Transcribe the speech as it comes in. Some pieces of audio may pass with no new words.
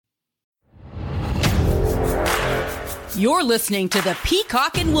You're listening to the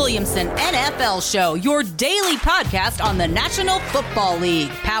Peacock and Williamson NFL Show, your daily podcast on the National Football League,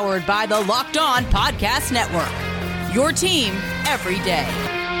 powered by the Locked On Podcast Network. Your team every day.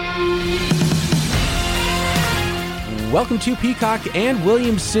 Welcome to Peacock and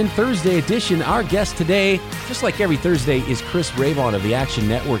Williamson Thursday edition. Our guest today, just like every Thursday, is Chris Raybon of the Action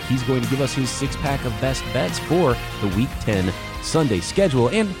Network. He's going to give us his six-pack of best bets for the Week 10 Sunday schedule,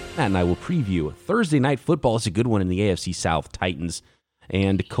 and Matt and I will preview Thursday Night Football. It's a good one in the AFC South, Titans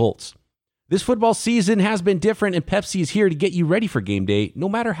and Colts. This football season has been different, and Pepsi is here to get you ready for game day, no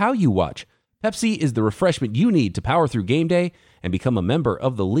matter how you watch. Pepsi is the refreshment you need to power through game day and become a member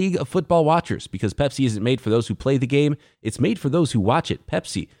of the League of Football Watchers, because Pepsi isn't made for those who play the game, it's made for those who watch it.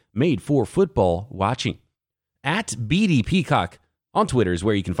 Pepsi, made for football watching. At BD Peacock on Twitter is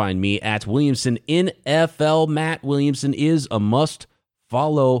where you can find me, at Williamson NFL. Matt Williamson is a must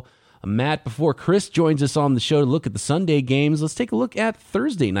follow. Matt, before Chris joins us on the show to look at the Sunday games, let's take a look at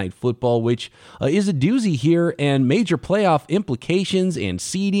Thursday Night Football, which is a doozy here, and major playoff implications and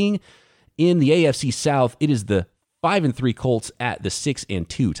seeding. In the AFC South, it is the 5-3 Colts at the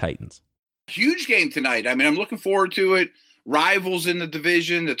 6-2 Titans. Huge game tonight. I mean, I'm looking forward to it. Rivals in the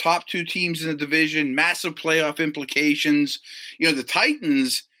division, the top two teams in the division, massive playoff implications. You know, the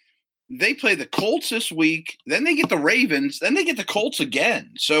Titans, they play the Colts this week, then they get the Ravens, then they get the Colts again.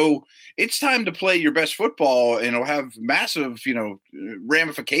 So it's time to play your best football, and it'll have massive,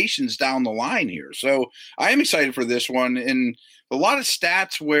 ramifications down the line here. So I am excited for this one, and a lot of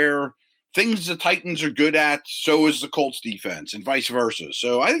stats where things the Titans are good at, so is the Colts defense, and vice versa.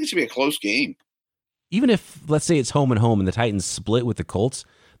 So I think it's going to be a close game. Even if, let's say, it's home and home and the Titans split with the Colts,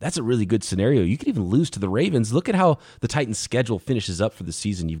 that's a really good scenario. You could even lose to the Ravens. Look at how the Titans' schedule finishes up for the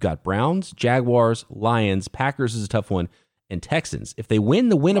season. You've got Browns, Jaguars, Lions, Packers is a tough one, and Texans. If they win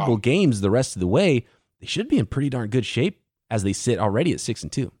the winnable games the rest of the way, they should be in pretty darn good shape as they sit already at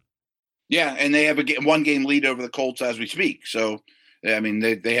 6-2. Yeah, and they have a one-game lead over the Colts as we speak. So, I mean,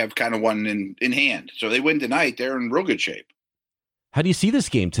 they have kind of one in hand. So they win tonight, they're in real good shape. How do you see this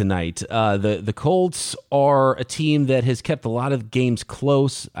game tonight? The Colts are a team that has kept a lot of games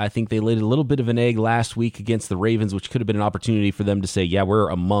close. I think they laid a little bit of an egg last week against the Ravens, which could have been an opportunity for them to say, yeah, we're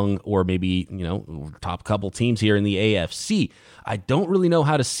among, or maybe, top couple teams here in the AFC. I don't really know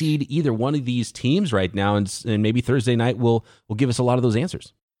how to seed either one of these teams right now, and maybe Thursday night will give us a lot of those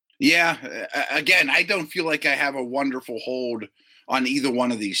answers. Yeah, again, I don't feel like I have a wonderful hold on either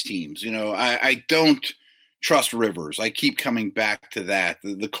one of these teams. I don't trust Rivers. I keep coming back to that.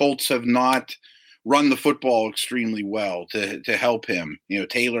 The Colts have not run the football extremely well to help him.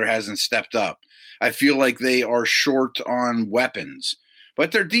 Taylor hasn't stepped up. I feel like they are short on weapons,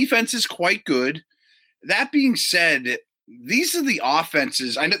 but their defense is quite good. That being said, these are the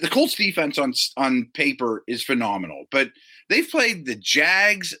offenses. I know the Colts defense on paper is phenomenal, but they've played the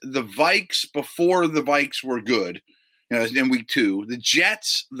Jags, the Vikes before the Vikes were good, in week 2, the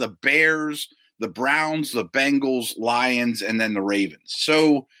Jets, the Bears, the Browns, the Bengals, Lions, and then the Ravens.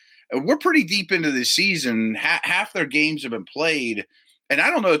 So we're pretty deep into the season. Half their games have been played, and I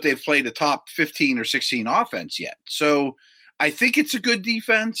don't know if they've played a top 15 or 16 offense yet. So I think it's a good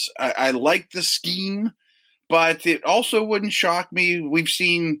defense. I like the scheme, but it also wouldn't shock me. We've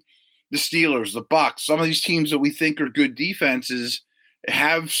seen the Steelers, the Bucs, some of these teams that we think are good defenses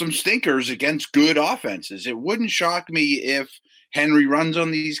have some stinkers against good offenses. It wouldn't shock me if Henry runs on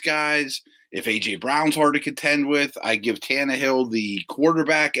these guys. If A.J. Brown's hard to contend with, I give Tannehill the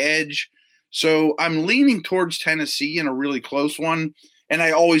quarterback edge. So I'm leaning towards Tennessee in a really close one. And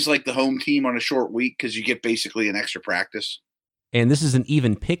I always like the home team on a short week because you get basically an extra practice. And this is an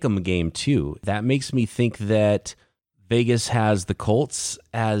even pick'em game, too. That makes me think that Vegas has the Colts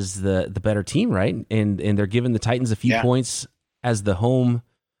as the better team, right? And they're giving the Titans a few points as the home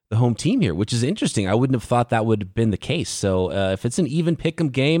team here, which is interesting. I wouldn't have thought that would have been the case. So if it's an even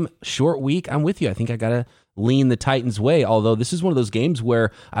pick'em game, short week, I'm with you. I think I got to lean the Titans' way. Although this is one of those games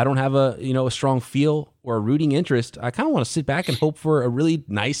where I don't have a strong feel or a rooting interest. I kind of want to sit back and hope for a really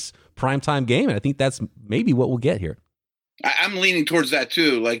nice primetime game. And I think that's maybe what we'll get here. I'm leaning towards that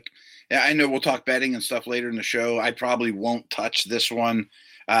too. Like, I know we'll talk betting and stuff later in the show. I probably won't touch this one.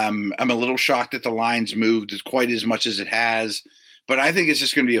 I'm a little shocked that the line's moved quite as much as it has. But I think it's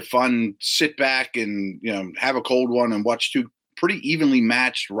just going to be a fun sit back and, have a cold one and watch two pretty evenly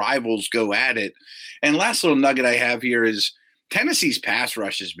matched rivals go at it. And last little nugget I have here is Tennessee's pass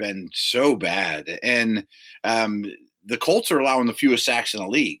rush has been so bad. And the Colts are allowing the fewest sacks in the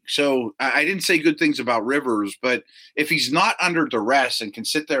league. So I didn't say good things about Rivers, but if he's not under duress and can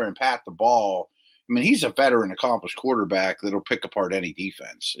sit there and pat the ball, I mean, he's a veteran, accomplished quarterback that'll pick apart any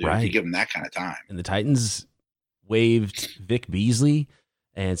defense if you give him that kind of time. And the Titans waived Vic Beasley.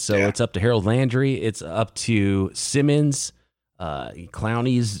 And so it's up to Harold Landry. It's up to Simmons.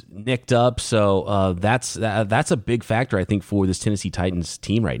 Clowney's nicked up. So that's a big factor, I think, for this Tennessee Titans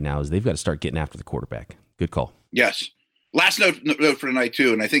team right now, is they've got to start getting after the quarterback. Good call. Yes. Last note for tonight,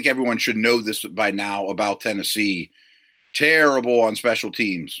 too, and I think everyone should know this by now about Tennessee. Terrible on special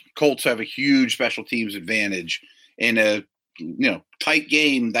teams. Colts have a huge special teams advantage in a tight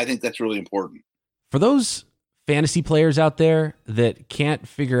game. I think that's really important. For those fantasy players out there that can't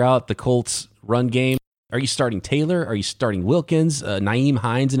figure out the Colts run game, are you starting Taylor? Are you starting Wilkins? Nyheim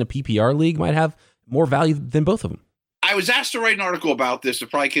Hines in a PPR league might have more value than both of them. I was asked to write an article about this. It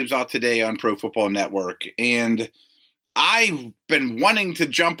probably comes out today on Pro Football Network. And I've been wanting to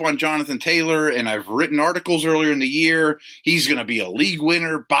jump on Jonathan Taylor, and I've written articles earlier in the year. He's going to be a league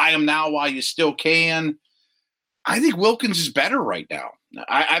winner. Buy him now while you still can. I think Wilkins is better right now.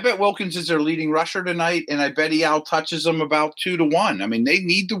 I bet Wilkins is their leading rusher tonight, and I bet he out-touches them about 2-1. I mean, they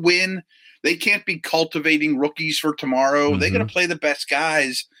need to win. They can't be cultivating rookies for tomorrow. They got to play the best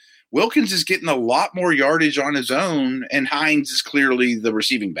guys. Wilkins is getting a lot more yardage on his own, and Hines is clearly the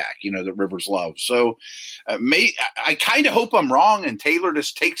receiving back, that Rivers loves. So I kind of hope I'm wrong, and Taylor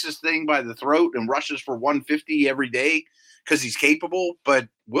just takes this thing by the throat and rushes for 150 every day because he's capable. But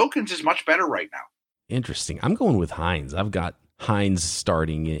Wilkins is much better right now. Interesting. I'm going with Hines. I've got Hines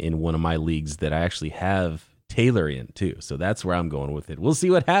starting in one of my leagues that I actually have Taylor in too. So that's where I'm going with it. We'll see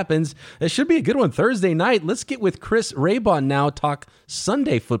what happens. It should be a good one Thursday night. Let's get with Chris Raybon now, talk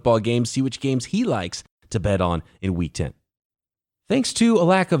Sunday football games, see which games he likes to bet on in Week 10. Thanks to a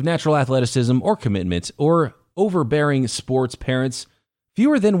lack of natural athleticism or commitment or overbearing sports parents,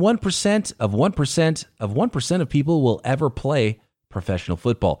 fewer than 1% of 1% of people will ever play professional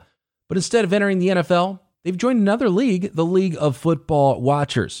football. But instead of entering the NFL, they've joined another league, the League of Football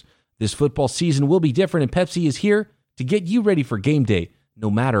Watchers. This football season will be different, and Pepsi is here to get you ready for game day,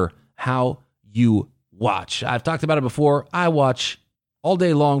 no matter how you watch. I've talked about it before. I watch all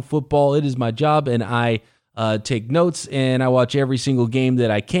day long football. It is my job, and I take notes, and I watch every single game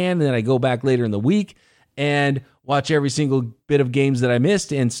that I can, and then I go back later in the week and watch every single bit of games that I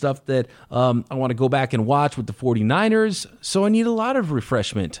missed and stuff that I want to go back and watch with the 49ers. So I need a lot of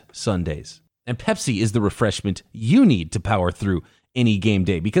refreshment Sundays. And Pepsi is the refreshment you need to power through any game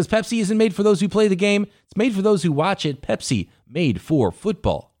day, because Pepsi isn't made for those who play the game. It's made for those who watch it. Pepsi, made for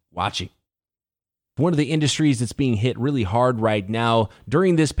football watching. One of the industries that's being hit really hard right now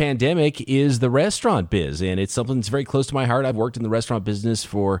during this pandemic is the restaurant biz, and it's something that's very close to my heart. I've worked in the restaurant business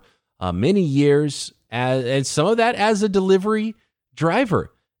for many years, and some of that as a delivery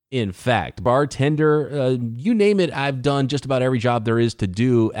driver. In fact, bartender, you name it, I've done just about every job there is to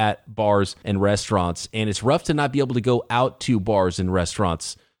do at bars and restaurants. And it's rough to not be able to go out to bars and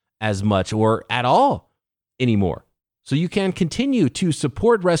restaurants as much or at all anymore. So you can continue to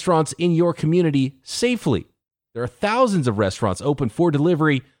support restaurants in your community safely. There are thousands of restaurants open for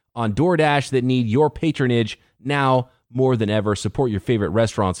delivery on DoorDash that need your patronage now more than ever. Support your favorite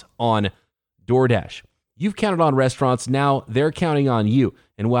restaurants on DoorDash. You've counted on restaurants, now they're counting on you.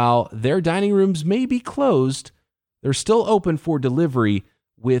 And while their dining rooms may be closed, they're still open for delivery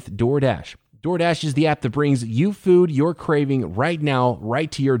with DoorDash. DoorDash is the app that brings you food you're craving right now,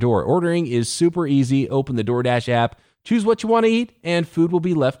 right to your door. Ordering is super easy. Open the DoorDash app, choose what you want to eat, and food will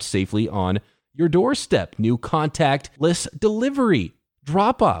be left safely on your doorstep. New contactless delivery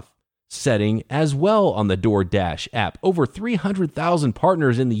drop-off setting as well on the DoorDash app. Over 300,000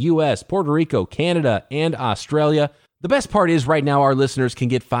 partners in the U.S., Puerto Rico, Canada, and Australia. The best part is right now our listeners can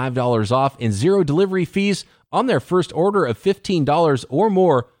get $5 off and zero delivery fees on their first order of $15 or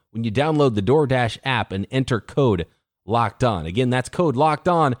more when you download the DoorDash app and enter code LOCKEDON. Again, that's code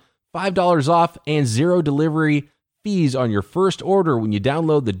LOCKEDON, $5 off and zero delivery fees on your first order when you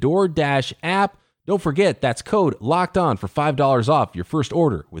download the DoorDash app. Don't forget, that's code LOCKEDON for $5 off your first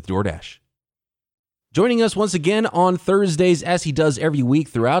order with DoorDash. Joining us once again on Thursdays, as he does every week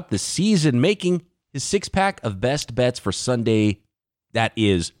throughout the season, making his six-pack of best bets for Sunday. That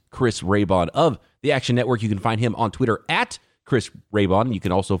is Chris Raybon of the Action Network. You can find him on Twitter at Chris Raybon. You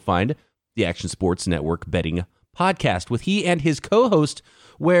can also find the Action Sports Network Betting Podcast with he and his co-host,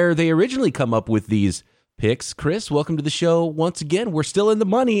 where they originally come up with these picks. Chris, welcome to the show once again. We're still in the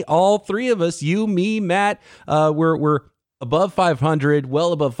money, all three of us, you, me, Matt. We're above 500,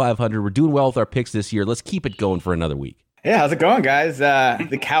 well above 500. We're doing well with our picks this year. Let's keep it going for another week. Yeah, how's it going, guys?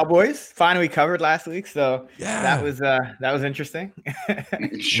 The Cowboys finally covered last week, so that was interesting.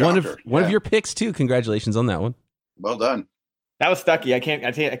 One of your picks too. Congratulations on that one. Well done. That was Stucky. I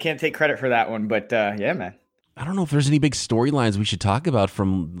can't take credit for that one, but yeah, man. I don't know if there's any big storylines we should talk about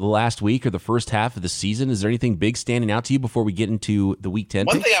from the last week or the first half of the season. Is there anything big standing out to you before we get into the Week 10?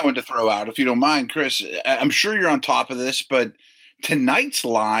 One thing I wanted to throw out, if you don't mind, Chris, I'm sure you're on top of this, but tonight's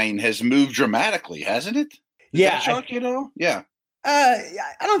line has moved dramatically, hasn't it? Does that shock you at all? Yeah.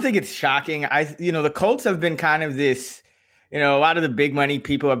 I don't think it's shocking. The Colts have been kind of this, a lot of the big money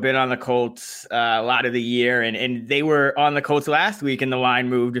people have been on the Colts a lot of the year, and they were on the Colts last week, and the line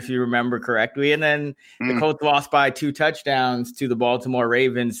moved, if you remember correctly. And then the Colts lost by 2 touchdowns to the Baltimore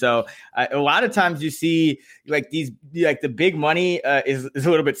Ravens. So a lot of times you see the big money is a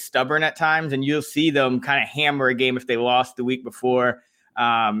little bit stubborn at times, and you'll see them kind of hammer a game if they lost the week before.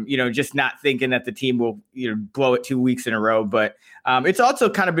 Just not thinking that the team will blow it 2 weeks in a row. But it's also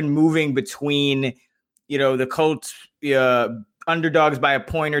kind of been moving between, the Colts underdogs by a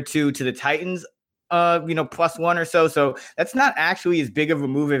point or two to the Titans, +1 or so. So that's not actually as big of a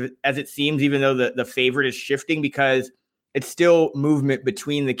move as it seems, even though the favorite is shifting, because it's still movement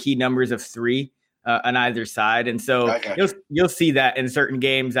between the key numbers of 3 on either side. And so you'll see that in certain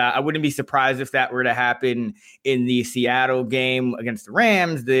games. I wouldn't be surprised if that were to happen in the Seattle game against the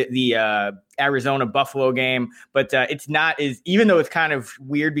Rams, the Arizona Buffalo game. But it's not even though it's kind of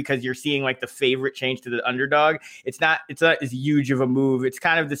weird because you're seeing like the favorite change to the underdog, it's not as huge of a move. It's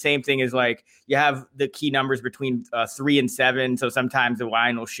kind of the same thing as like you have the key numbers between 3 and 7. So sometimes the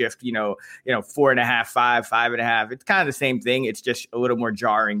line will shift, 4.5, 5, 5.5. It's kind of the same thing. It's just a little more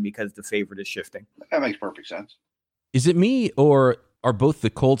jarring because the favorite is shifting. That makes perfect sense. Is it me, or are both the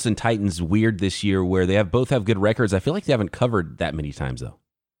Colts and Titans weird this year where they both have good records? I feel like they haven't covered that many times, though.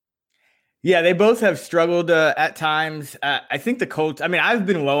 Yeah, they both have struggled at times. I think the Colts, I've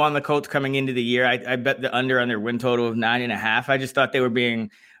been low on the Colts coming into the year. I bet the under on their win total of 9.5. I just thought they were being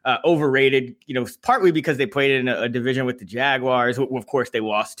overrated, partly because they played in a division with the Jaguars, who of course they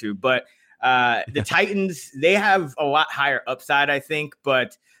lost to. But the Titans, they have a lot higher upside, I think,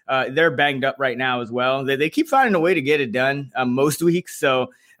 but they're banged up right now as well. They keep finding a way to get it done most weeks.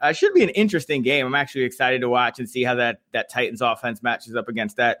 So it should be an interesting game. I'm actually excited to watch and see how that Titans offense matches up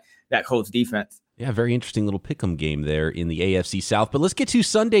against that Colts defense. Yeah, very interesting little pick'em game there in the AFC South. But let's get to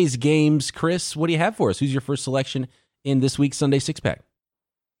Sunday's games. Chris, what do you have for us? Who's your first selection in this week's Sunday Six-Pack?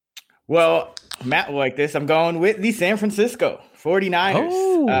 Well, Matt will like this. I'm going with the San Francisco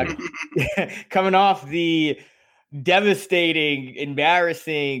 49ers. Coming off the devastating,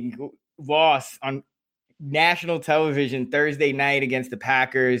 embarrassing loss on national television Thursday night against the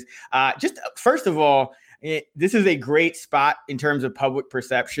Packers. First of all, this is a great spot in terms of public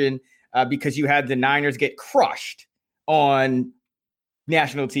perception because you had the Niners get crushed on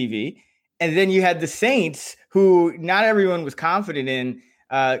national TV. And then you had the Saints, who not everyone was confident in,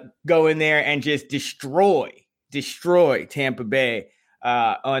 go in there and just destroy Tampa Bay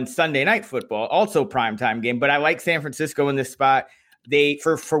on Sunday Night Football, also primetime game. But I like San Francisco in this spot. They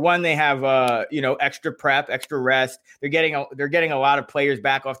for one, they have extra prep, extra rest. They're getting a lot of players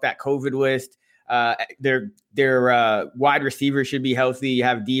back off that COVID list. Their wide receivers should be healthy. You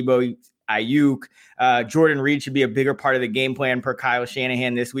have Debo, Ayuk, Jordan Reed should be a bigger part of the game plan per Kyle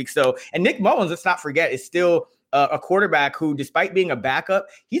Shanahan this week. So, and Nick Mullins, let's not forget, is still a quarterback who, despite being a backup,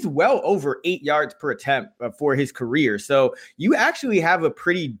 he's well over 8 yards per attempt for his career. So you actually have a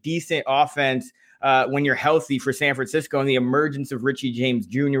pretty decent offense when you're healthy for San Francisco, and the emergence of Richie James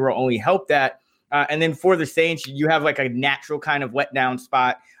Jr. will only help that. And then for the Saints, you have like a natural kind of letdown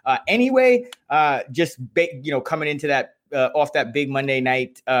spot. Coming into that off that big Sunday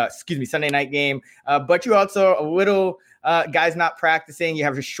night game. But you also a little guys not practicing. You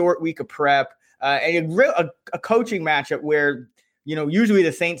have a short week of prep and a coaching matchup where, usually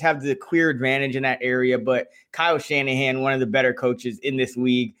the Saints have the clear advantage in that area, but Kyle Shanahan, one of the better coaches in this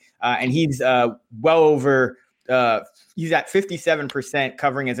league, and he's well over he's at 57%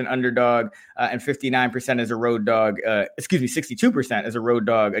 covering as an underdog and 59% as a road dog. 62% as a road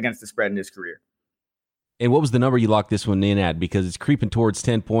dog against the spread in his career. And what was the number you locked this one in at? Because it's creeping towards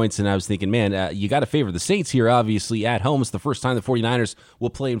 10 points, and I was thinking, man, you got to favor the Saints here, obviously, at home. It's the first time the 49ers will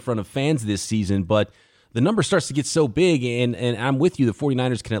play in front of fans this season, but the number starts to get so big, and I'm with you, the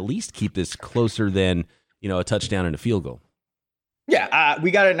 49ers can at least keep this closer than, a touchdown and a field goal. Yeah, we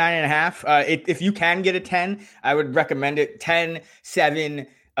got a 9.5. If you can get a 10, I would recommend it. 10, 7,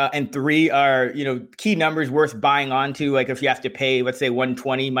 and 3 are, key numbers worth buying onto. Like if you have to pay, let's say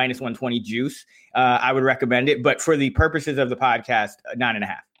 120 minus 120 juice, I would recommend it. But for the purposes of the podcast,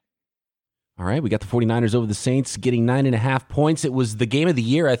 9.5. All right, we got the 49ers over the Saints getting 9.5 points. It was the game of the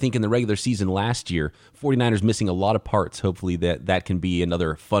year, I think, in the regular season last year. 49ers missing a lot of parts. Hopefully that can be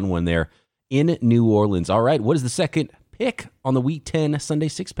another fun one there in New Orleans. All right, what is the second pick on the Week 10 Sunday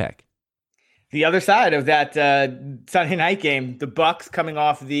Six-Pack? The other side of that Sunday night game, the Bucks coming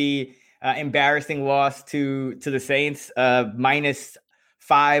off the embarrassing loss to the Saints,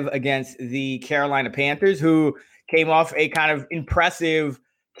 -5 against the Carolina Panthers, who came off a kind of impressive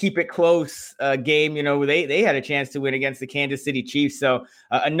keep it close game. They had a chance to win against the Kansas City Chiefs. So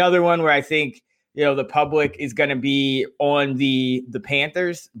another one where I think, the public is going to be on the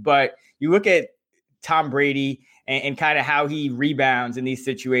Panthers. But you look at Tom Brady and kind of how he rebounds in these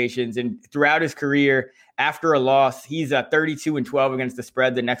situations. And throughout his career, after a loss, he's 32-12 against the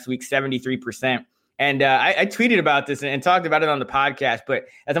spread. The next week, 73%. And I tweeted about this and talked about it on the podcast. But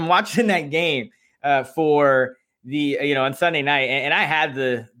as I'm watching that game for the on Sunday night, and I had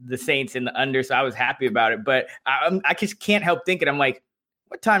the Saints in the under, so I was happy about it. But I just can't help thinking, I'm like,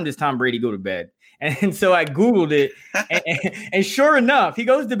 what time does Tom Brady go to bed? And so I Googled it, and sure enough, he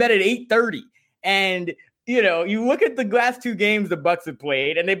goes to bed at 8:30. And you look at the last two games the Bucs have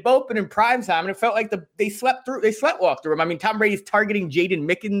played, and they've both been in prime time, and it felt like they sleptwalked through them. I mean, Tom Brady's targeting Jaden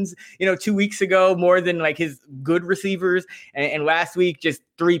Mickens, 2 weeks ago more than like his good receivers, and last week just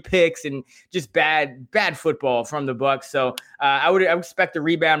 3 picks and just bad football from the Bucs. So I would expect a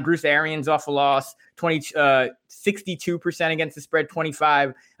rebound. Bruce Arians off a loss, 62% against the spread,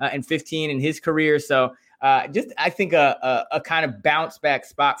 25 and 15 in his career. So. I think a kind of bounce back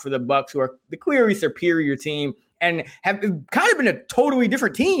spot for the Bucs, who are the clearly superior team and have kind of been a totally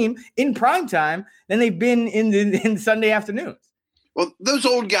different team in prime time than they've been in Sunday afternoons. Well, those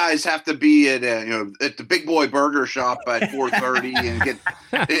old guys have to be at the Big Boy Burger Shop at 4:30 and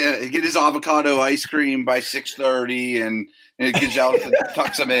get his avocado ice cream by 6:30 and it gets out and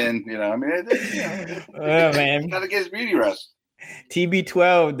tucks him in. Oh man, gotta get his beauty rest.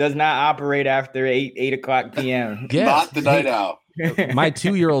 TB12 does not operate after 8 o'clock p.m. Yes. Not the night out. My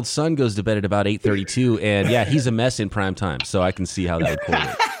 2-year-old son goes to bed at about 8:32, and he's a mess in prime time, so I can see how that would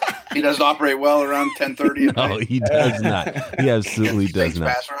correlate. He doesn't operate well around 10:30. No, he does not. He absolutely does not.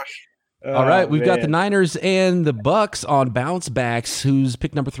 Pass rush. All right, we've got the Niners and the Bucs on bounce backs. Who's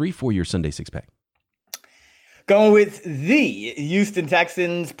pick number 3 for your Sunday six-pack? Going with the Houston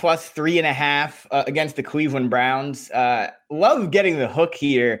Texans plus 3.5 against the Cleveland Browns. Love getting the hook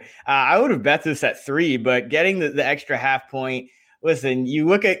here. I would have bet this at 3, but getting the extra half point. Listen, you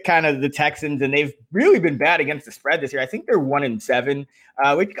look at kind of the Texans, and they've really been bad against the spread this year. I think they're 1-7,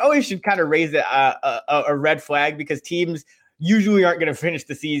 which always should kind of raise a red flag, because teams usually aren't going to finish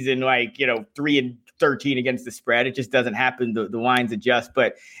the season 3-13 against the spread. It just doesn't happen. The lines adjust,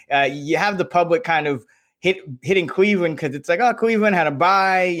 but you have the public kind of hitting Cleveland because it's like, oh, Cleveland had a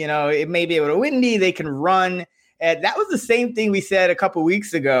bye. It may be a little windy. They can run. That was the same thing we said a couple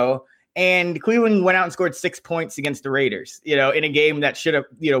weeks ago. And Cleveland went out and scored 6 points against the Raiders, in a game that should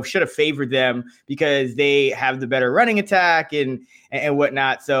have favored them because they have the better running attack and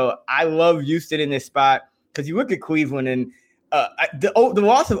whatnot. So I love Houston in this spot because you look at Cleveland and the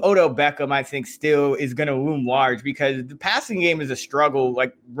loss of Odell Beckham, I think, still is going to loom large because the passing game is a struggle,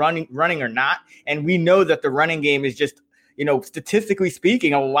 like running or not. And we know that the running game is just, statistically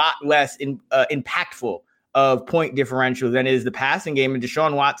speaking, a lot less impactful of point differential than is the passing game. And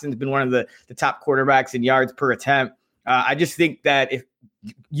Deshaun Watson's been one of the top quarterbacks in yards per attempt. I just think that if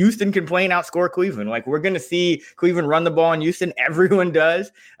Houston can play and outscore Cleveland, like we're going to see Cleveland run the ball in Houston. Everyone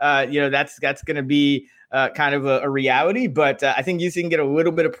does. That's going to be kind of a reality. But I think Houston can get a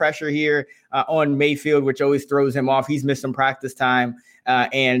little bit of pressure here on Mayfield, which always throws him off. He's missed some practice time.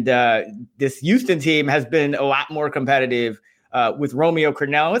 And this Houston team has been a lot more competitive with Romeo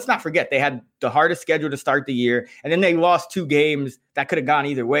Crennel. Let's not forget, they had the hardest schedule to start the year, and then they lost 2 games that could have gone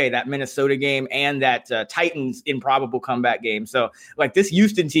either way, that Minnesota game and that Titans improbable comeback game. So, like, this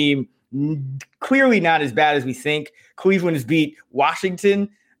Houston team, clearly not as bad as we think. Cleveland has beat Washington.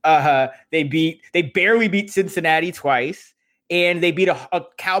 They barely beat Cincinnati twice, and they beat a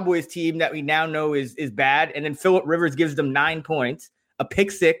Cowboys team that we now know is bad. And then Phillip Rivers gives them 9 points, a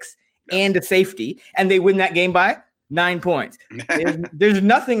pick 6, and a safety, and they win that game by 9 points. There's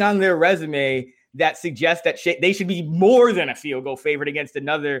nothing on their resume that suggests that they should be more than a field goal favorite against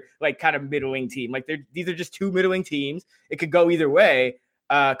another kind of middling team. Like these are just 2 middling teams. It could go either way.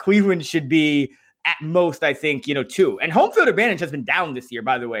 Cleveland should be at most, I think, 2. And home field advantage has been down this year,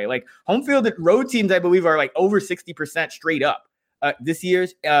 by the way. Like home field road teams, I believe, are over 60% straight up this year.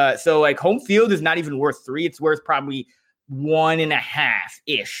 So home field is not even worth 3. It's worth probably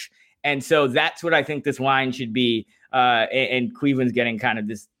 1.5-ish. And so that's what I think this line should be. And Cleveland's getting kind of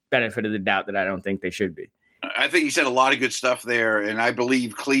this benefit of the doubt that I don't think they should be. I think you said a lot of good stuff there, and I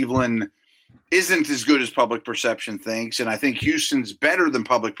believe Cleveland isn't as good as public perception thinks, and I think Houston's better than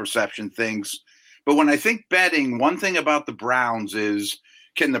public perception thinks. But when I think betting, one thing about the Browns is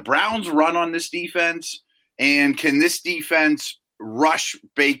can the Browns run on this defense? And can this defense rush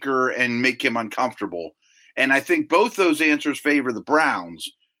Baker and make him uncomfortable? And I think both those answers favor the Browns.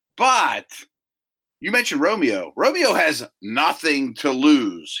 But you mentioned Romeo. Romeo has nothing to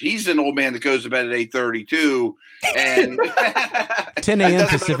lose. He's an old man that goes to bed at 8:30 too. And 10 a.m.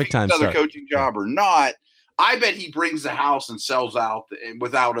 Pacific time start. Another coaching job or not. I bet he brings the house and sells out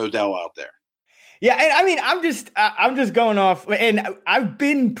without Odell out there. Yeah, and I mean, I'm just going off, and I've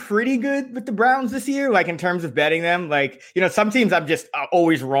been pretty good with the Browns this year, like in terms of betting them. Like, some teams I'm just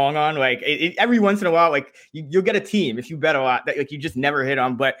always wrong on. Like every once in a while, like you'll get a team if you bet a lot that like you just never hit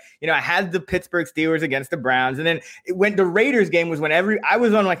on. But I had the Pittsburgh Steelers against the Browns, and then when the Raiders game was when I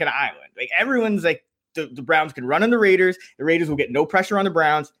was on like an island. Like everyone's like the Browns can run on the Raiders will get no pressure on the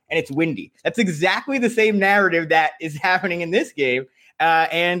Browns, and it's windy. That's exactly the same narrative that is happening in this game.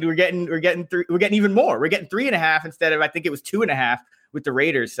 And we're getting even more. We're getting 3.5 instead of, I think it was 2.5 with the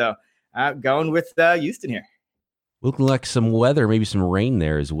Raiders. So going with Houston here. Looking like some weather, maybe some rain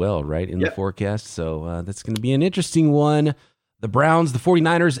there as well, right, in the forecast. So that's going to be an interesting one. The Browns, the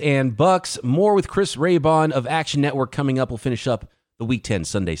 49ers, and Bucks. More with Chris Raybon of Action Network coming up. We'll finish up the Week 10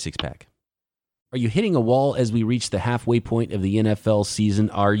 Sunday six-pack. Are you hitting a wall as we reach the halfway point of the NFL season?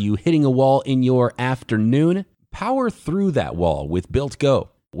 Are you hitting a wall in your afternoon? Power through that wall with Built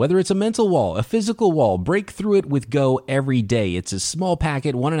Go. Whether it's a mental wall, a physical wall, break through it with Go every day. It's a small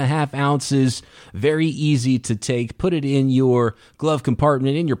packet, 1.5 ounces, very easy to take. Put it in your glove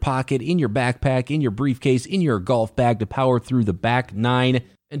compartment, in your pocket, in your backpack, in your briefcase, in your golf bag to power through the back nine.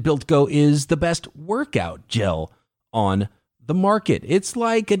 And Built Go is the best workout gel on the market. It's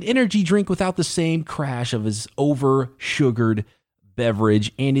like an energy drink without the same crash of his over-sugared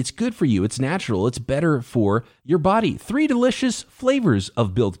beverage, and it's good for you. It's natural. It's better for your body. 3 delicious flavors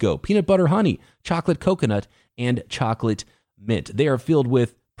of Built Go: peanut butter honey, chocolate coconut, and chocolate mint. They are filled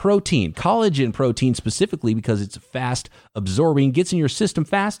with protein, collagen protein specifically because it's fast absorbing, gets in your system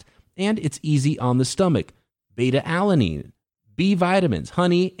fast, and it's easy on the stomach. Beta-alanine, B vitamins,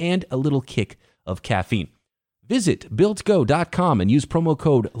 honey, and a little kick of caffeine. Visit BuiltGo.com and use promo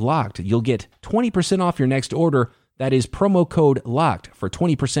code LOCKED. You'll get 20% off your next order. That is promo code LOCKED for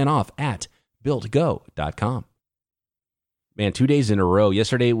 20% off at BuiltGo.com. Man, 2 days in a row.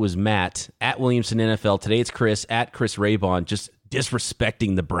 Yesterday it was Matt at Williamson NFL. Today it's Chris at Chris Raybon, just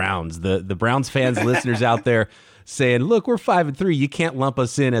disrespecting the Browns. The Browns fans, listeners out there saying, look, we're 5-3. You can't lump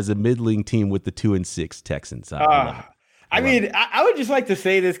us in as a middling team with the 2-6 Texans. I mean, I would just like to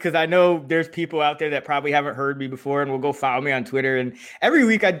say this because I know there's people out there that probably haven't heard me before and will go follow me on Twitter. And every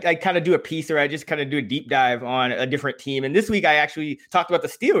week I kind of do a piece or I just kind of do a deep dive on a different team. And this week I actually talked about the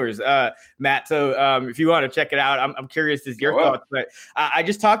Steelers, Matt. So if you want to check it out, I'm curious as your thoughts. But I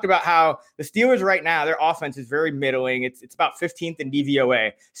just talked about how the Steelers right now, their offense is very middling. It's about 15th in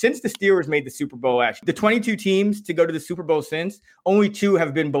DVOA. Since the Steelers made the Super Bowl last year, the 22 teams to go to the Super Bowl since, only 2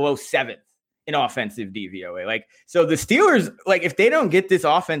 have been below 7th. In offensive DVOA. Like, so the Steelers, like if they don't get this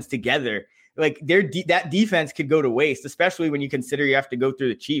offense together, like that defense could go to waste, especially when you consider you have to go through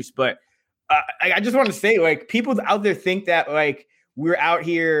the Chiefs. But I just want to say, like, people out there think that like we're out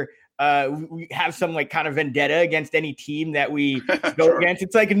here, we have some like kind of vendetta against any team that we go against.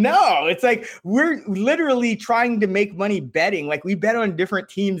 It's like, no, it's like we're literally trying to make money betting. Like we bet on different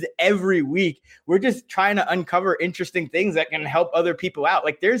teams every week. We're just trying to uncover interesting things that can help other people out.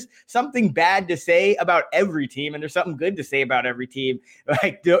 Like there's something bad to say about every team and there's something good to say about every team.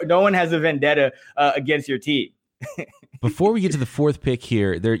 Like no one has a vendetta against your team. Before we get to the fourth pick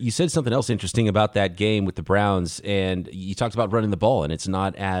here, you said something else interesting about that game with the Browns, and you talked about running the ball, and it's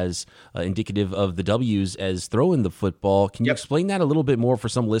not as indicative of the W's as throwing the football. Can you explain that a little bit more for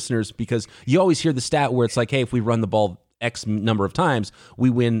some listeners? Because you always hear the stat where it's like, hey, if we run the ball X number of times,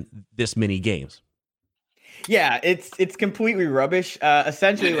 we win this many games. Yeah, it's completely rubbish.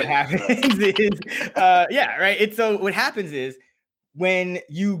 Essentially what happens is, so what happens is when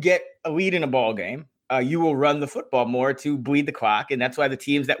you get a lead in a ball game, you will run the football more to bleed the clock. And that's why the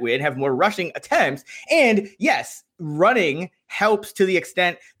teams that win have more rushing attempts. And yes, running helps to the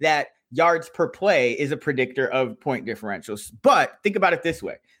extent that yards per play is a predictor of point differentials. But think about it this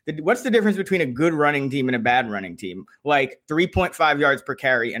way. What's the difference between a good running team and a bad running team? Like 3.5 yards per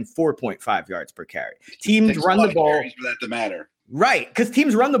carry and 4.5 yards per carry. Teams run the ball. For that to matter. Right, because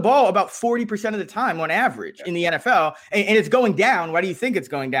teams run the ball about 40% of the time on average in the NFL, and it's going down. Why do you think it's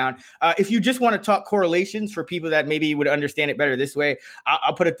going down? If you just want to talk correlations for people that maybe would understand it better this way,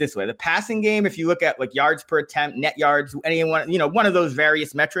 I'll put it this way. The passing game, if you look at like yards per attempt, net yards, one of those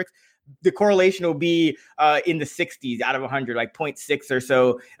various metrics, the correlation will be in the 60s out of 100, like 0.6 or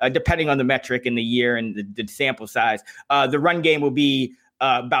so, depending on the metric and the year and the sample size. The run game will be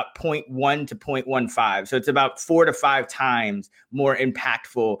about 0.1 to 0.15. So it's about 4 to 5 times more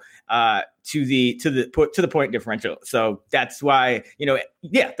impactful to the point differential. So that's why,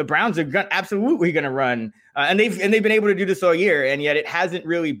 the Browns are absolutely going to run, and they've been able to do this all year, and yet it hasn't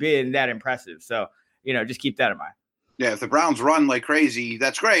really been that impressive. So, just keep that in mind. Yeah, if the Browns run like crazy,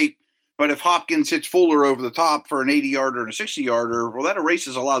 that's great. But if Hopkins hits Fuller over the top for an 80-yarder and a 60-yarder, well, that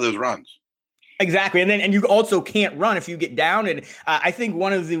erases a lot of those runs. Exactly. And you also can't run if you get down. And I think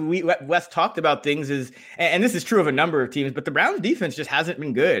one of the Wes talked about things is, and this is true of a number of teams, but the Browns defense just hasn't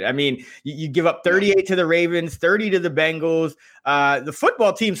been good. I mean, you give up 38 to the Ravens, 30 to the Bengals. The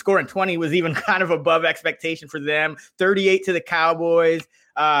football team scoring 20 was even kind of above expectation for them. 38 to the Cowboys,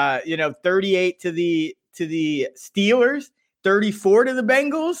 38 to the Steelers. 34 to the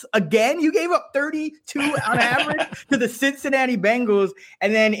Bengals. Again, you gave up 32 on average to the Cincinnati Bengals.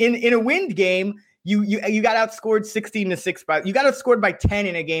 And then in a wind game, you got outscored 16-6 you got outscored by 10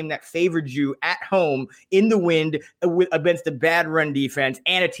 in a game that favored you at home in the wind against a bad run defense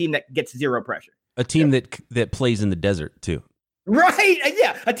and a team that gets zero pressure. A team that plays in the desert too. Right.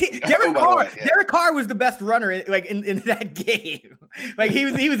 Yeah. Derek Carr was the best runner in that game. Like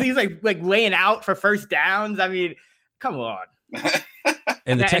he's like laying out for first downs. I mean, come on.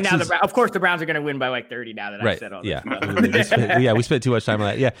 And the Texans, now of course, the Browns are going to win by like 30 now that I've said all this. Yeah. We spent too much time on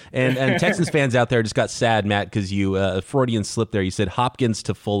that. Yeah. And Texans fans out there just got sad, Matt, because you Freudian slip there. You said Hopkins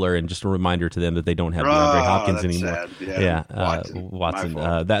to Fuller, and just a reminder to them that they don't have DeAndre Hopkins anymore. Sad. Watson.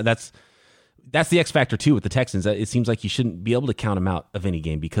 That's the X factor too with the Texans. It seems like you shouldn't be able to count them out of any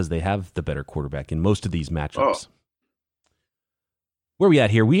game because they have the better quarterback in most of these matchups. Where are we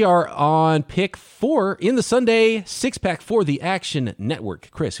at here? We are on pick 4 in the Sunday 6-pack for the Action Network.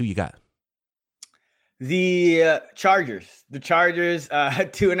 Chris, who you got? The Chargers. The Chargers,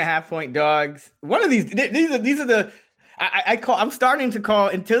 2.5-point dogs. One of these are the I'm starting to call,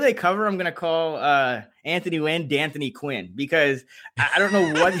 until they cover, I'm going to call Anthony Lynn D'Anthony Quinn, because I don't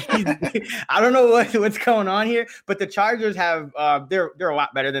know what what's going on here. But the Chargers have they're a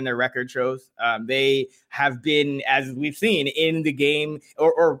lot better than their record shows. They have been, as we've seen, in the game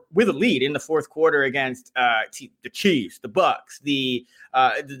or with a lead in the fourth quarter against the Chiefs, the Bucks, the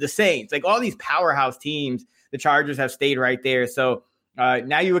Saints, like all these powerhouse teams. The Chargers have stayed right there. So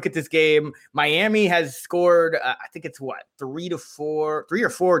now you look at this game, Miami has scored, I think it's 3 or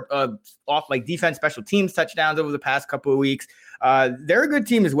 4 off like defense special teams touchdowns over the past couple of weeks. They're a good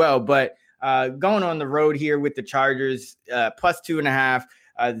team as well, but going on the road here with the Chargers, plus 2.5,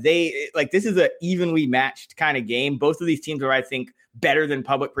 this is an evenly matched kind of game. Both of these teams are, I think, better than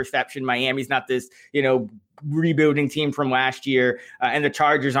public perception. Miami's not this, rebuilding team from last year, and the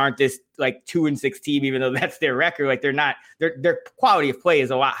Chargers aren't this like 2-6 team, even though that's their record. Like they're not. Their quality of play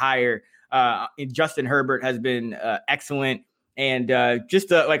is a lot higher. Justin Herbert has been excellent, and just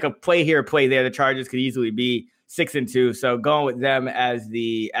like a play here, play there. The Chargers could easily be 6-2. So going with them as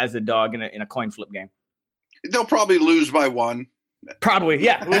the dog in a coin flip game. They'll probably lose by 1. Probably,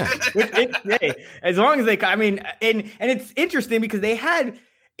 yeah. As long as they, and it's interesting because they had.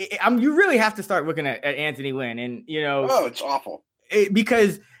 You really have to start looking at Anthony Lynn, and it's awful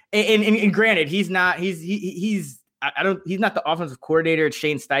because and granted he's not he's not the offensive coordinator. It's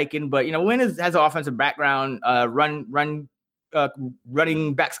Shane Steichen, but Lynn has an offensive background, running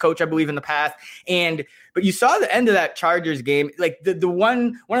backs coach, I believe, in the past. But you saw the end of that Chargers game, like the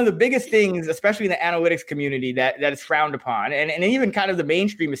one of the biggest things, especially in the analytics community, that is frowned upon, and even kind of the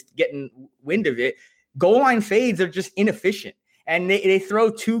mainstream is getting wind of it. Goal line fades are just inefficient. And they throw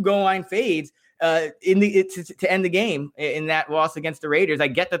 2 goal line fades to end the game in that loss against the Raiders. I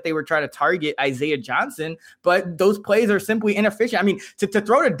get that they were trying to target Isaiah Johnson, but those plays are simply inefficient. I mean, to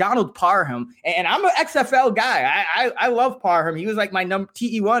throw to Donald Parham, and I'm an XFL guy. I love Parham. He was like my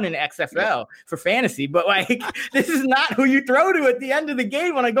TE1 in XFL for fantasy, but like this is not who you throw to at the end of the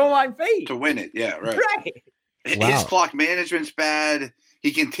game on a goal line fade. To win it, yeah, right. Wow. His clock management's bad.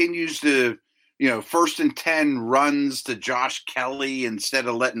 He continues to... 1st and 10 runs to Josh Kelly instead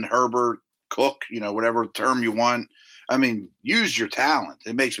of letting Herbert cook, whatever term you want. I mean, use your talent.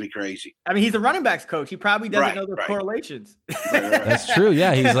 It makes me crazy. I mean, he's a running backs coach. He probably doesn't know the correlations. That's true.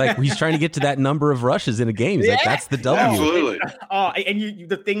 Yeah. He's trying to get to that number of rushes in a game. He's like, that's the W. Absolutely. And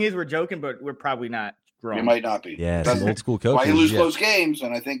the thing is, we're joking, but we're probably not wrong. You might not be. Yeah. Some old school coaches. Why you lose close games.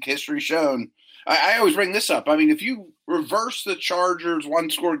 And I think history's shown. I always bring this up. I mean, if you reverse the Chargers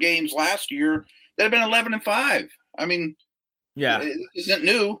 1-score games last year, they'd have been 11-5. I mean, it isn't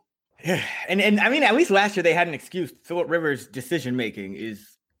new. And I mean, at least last year they had an excuse. Phillip Rivers' decision making is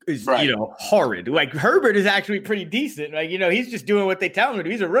right. Horrid. Like Herbert is actually pretty decent. Like he's just doing what they tell him to do.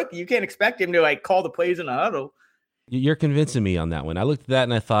 He's a rookie. You can't expect him to like call the plays in the huddle. You're convincing me on that one. I looked at that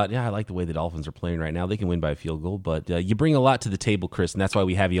and I thought, yeah, I like the way the Dolphins are playing right now. They can win by a field goal, but you bring a lot to the table, Chris, and that's why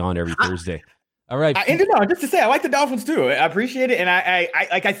we have you on every Thursday. All right. Just to say, I like the Dolphins too. I appreciate it. And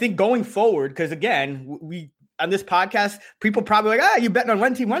I think going forward, because again, we on this podcast, people probably like, you're betting on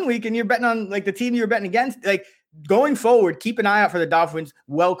one team 1 week and you're betting on like the team you're betting against. Like going forward, keep an eye out for the Dolphins,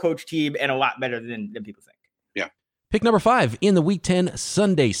 well-coached team and a lot better than people think. Yeah. Pick number 5 in the Week 10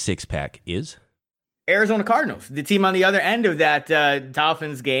 Sunday six-pack is Arizona Cardinals, the team on the other end of that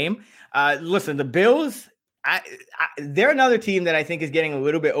Dolphins game. Listen, the Bills, they're another team that I think is getting a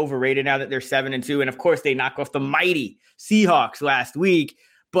little bit overrated now that they're 7-2. And of course, they knock off the mighty Seahawks last week.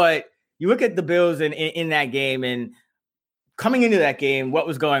 But you look at the Bills in that game, and coming into that game, what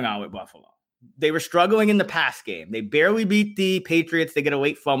was going on with Buffalo? They were struggling in the pass game. They barely beat the Patriots. They get a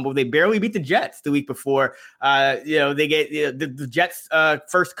late fumble. They barely beat the Jets the week before. They get the Jets'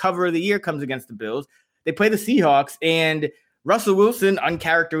 first cover of the year comes against the Bills. They play the Seahawks, and Russell Wilson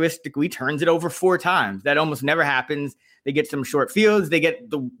uncharacteristically turns it over 4 times. That almost never happens. They get some short fields. They get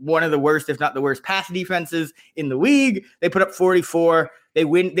one of the worst, if not the worst, pass defenses in the league. They put up 44. They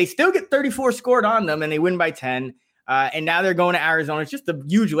win. They still get 34 scored on them, and they win by 10. And now they're going to Arizona. It's just a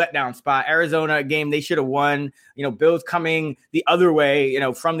huge letdown spot. Arizona game they should have won. Bills coming the other way,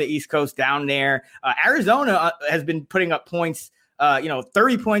 from the East Coast down there. Arizona has been putting up points,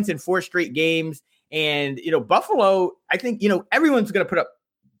 30 points in 4 straight games. And, Buffalo, I think, everyone's going to put up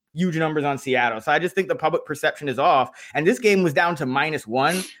huge numbers on Seattle. So I just think the public perception is off. And this game was down to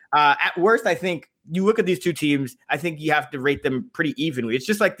 -1. At worst, I think you look at these two teams, I think you have to rate them pretty evenly. It's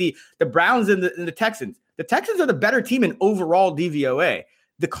just like the Browns and the Texans. The Texans are the better team in overall DVOA.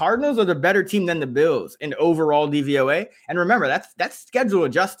 The Cardinals are the better team than the Bills in overall DVOA. And remember, that's schedule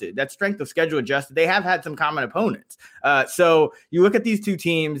adjusted. That's strength of schedule adjusted. They have had some common opponents. So you look at these two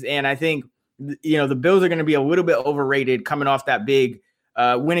teams, and I think, the Bills are going to be a little bit overrated coming off that big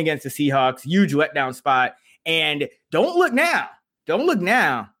win against the Seahawks, huge letdown spot. And don't look now,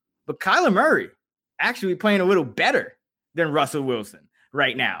 but Kyler Murray actually playing a little better than Russell Wilson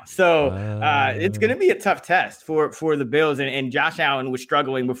right now. So it's going to be a tough test for the Bills. And Josh Allen was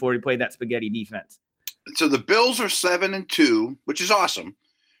struggling before he played that spaghetti defense. So the Bills are 7-2, which is awesome,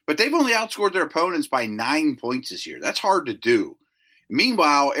 but they've only outscored their opponents by 9 points this year. That's hard to do.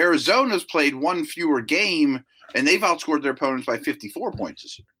 Meanwhile, Arizona's played 1 fewer game, and they've outscored their opponents by 54 points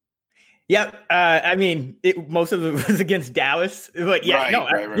this year. Yep. Most of it was against Dallas, but yeah,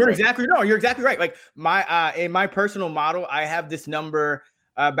 you're exactly right. Like in my personal model, I have this number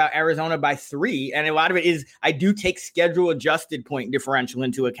about Arizona by 3, and a lot of it is I do take schedule adjusted point differential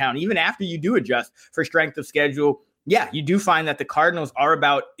into account, even after you do adjust for strength of schedule. Yeah, you do find that the Cardinals are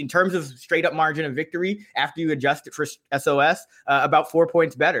about, in terms of straight up margin of victory, after you adjust it for SOS, about 4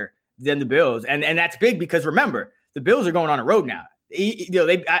 points better than the Bills. And that's big because remember, the Bills are going on a road now.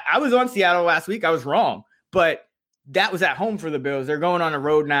 I was on Seattle last week. I was wrong, but that was at home for the Bills. They're going on a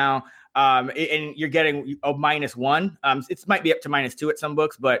road now. And you're getting a -1. It might be up to -2 at some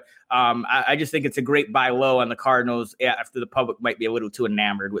books, but I just think it's a great buy low on the Cardinals after the public might be a little too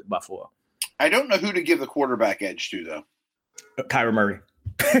enamored with Buffalo. I don't know who to give the quarterback edge to, though. Kyler Murray.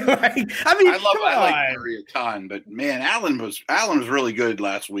 I like Murray a ton, but man, Allen was really good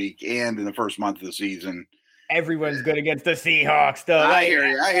last week and in the first month of the season. Everyone's good against the Seahawks, though. I hear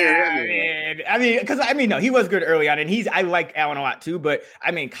you. No, he was good early on, and I like Allen a lot too. But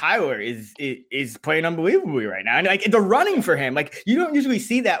Kyler is playing unbelievably right now, and like the running for him, like you don't usually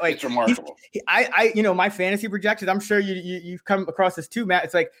see that. Like it's remarkable. My fantasy projections. I'm sure you've come across this too, Matt.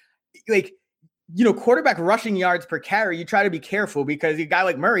 It's like. Quarterback rushing yards per carry, you try to be careful because a guy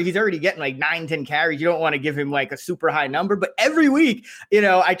like Murray, he's already getting like 9-10 carries. You don't want to give him like a super high number, but every week,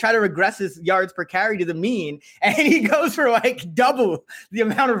 I try to regress his yards per carry to the mean, and he goes for like double the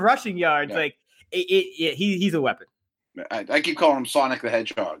amount of rushing yards. Yeah. Like he's a weapon. I keep calling him Sonic the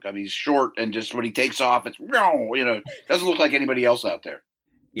Hedgehog. I mean, he's short and just when he takes off, it's doesn't look like anybody else out there.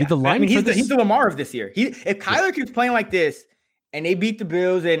 Yeah. He's the Lamar of this year. If Kyler keeps playing like this, and they beat the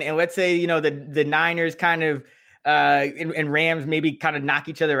Bills, and let's say, the Niners kind of and Rams maybe kind of knock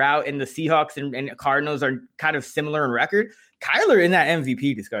each other out, and the Seahawks and Cardinals are kind of similar in record. Kyler in that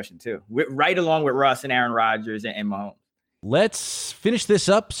MVP discussion too, right along with Russ and Aaron Rodgers and Mahomes. Let's finish this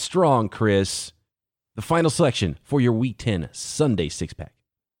up strong, Chris. The final selection for your Week 10 Sunday six-pack.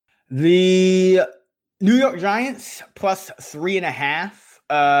 The New York Giants plus 3.5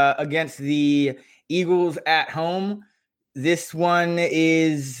 against the Eagles at home. This one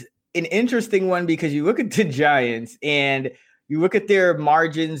is an interesting one because you look at the Giants and you look at their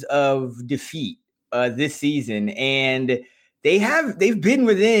margins of defeat this season, and they've been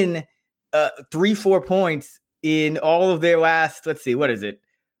within 3-4 points in all of their last, let's see, what is it?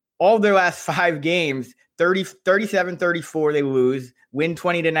 All of their last 5 games, 37-34, they lose, win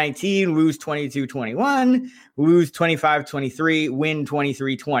 20-19, lose 22-21, lose 25-23, win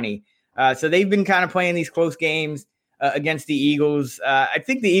 23-20. So they've been kind of playing these close games against the Eagles. I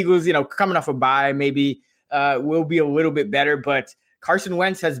think the Eagles, coming off a bye, maybe will be a little bit better, but Carson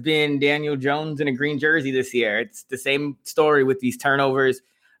Wentz has been Daniel Jones in a green jersey this year. It's the same story with these turnovers.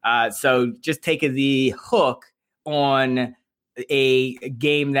 So just taking the hook on a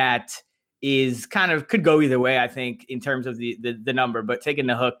game that is kind of could go either way, I think, in terms of the number, but taking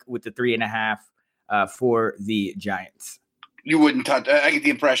the hook with the 3.5 for the Giants. You wouldn't touch. I get the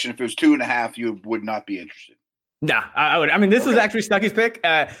impression if it was 2.5, you would not be interested. Nah, I would. I mean, this was actually Stucky's pick.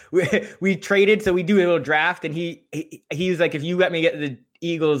 We traded, so we do a little draft, and he was like, if you let me get the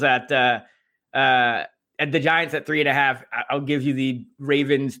Eagles at the Giants at 3.5, I'll give you the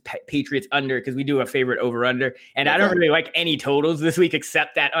Ravens Patriots under, because we do a favorite over under, and I don't really like any totals this week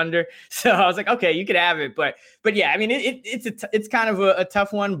except that under. So I was like, okay, you could have it, but yeah, I mean, it's kind of a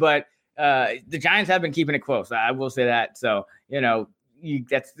tough one, but the Giants have been keeping it close. I will say that. So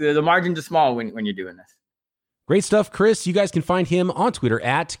that's the margins are small when you're doing this. Great stuff, Chris. You guys can find him on Twitter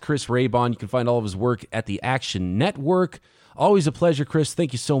at Chris Raybon. You can find all of his work at the Action Network. Always a pleasure, Chris.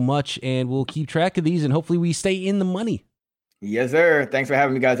 Thank you so much, and we'll keep track of these, and hopefully we stay in the money. Yes, sir. Thanks for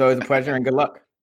having me, guys. Always a pleasure, and good luck.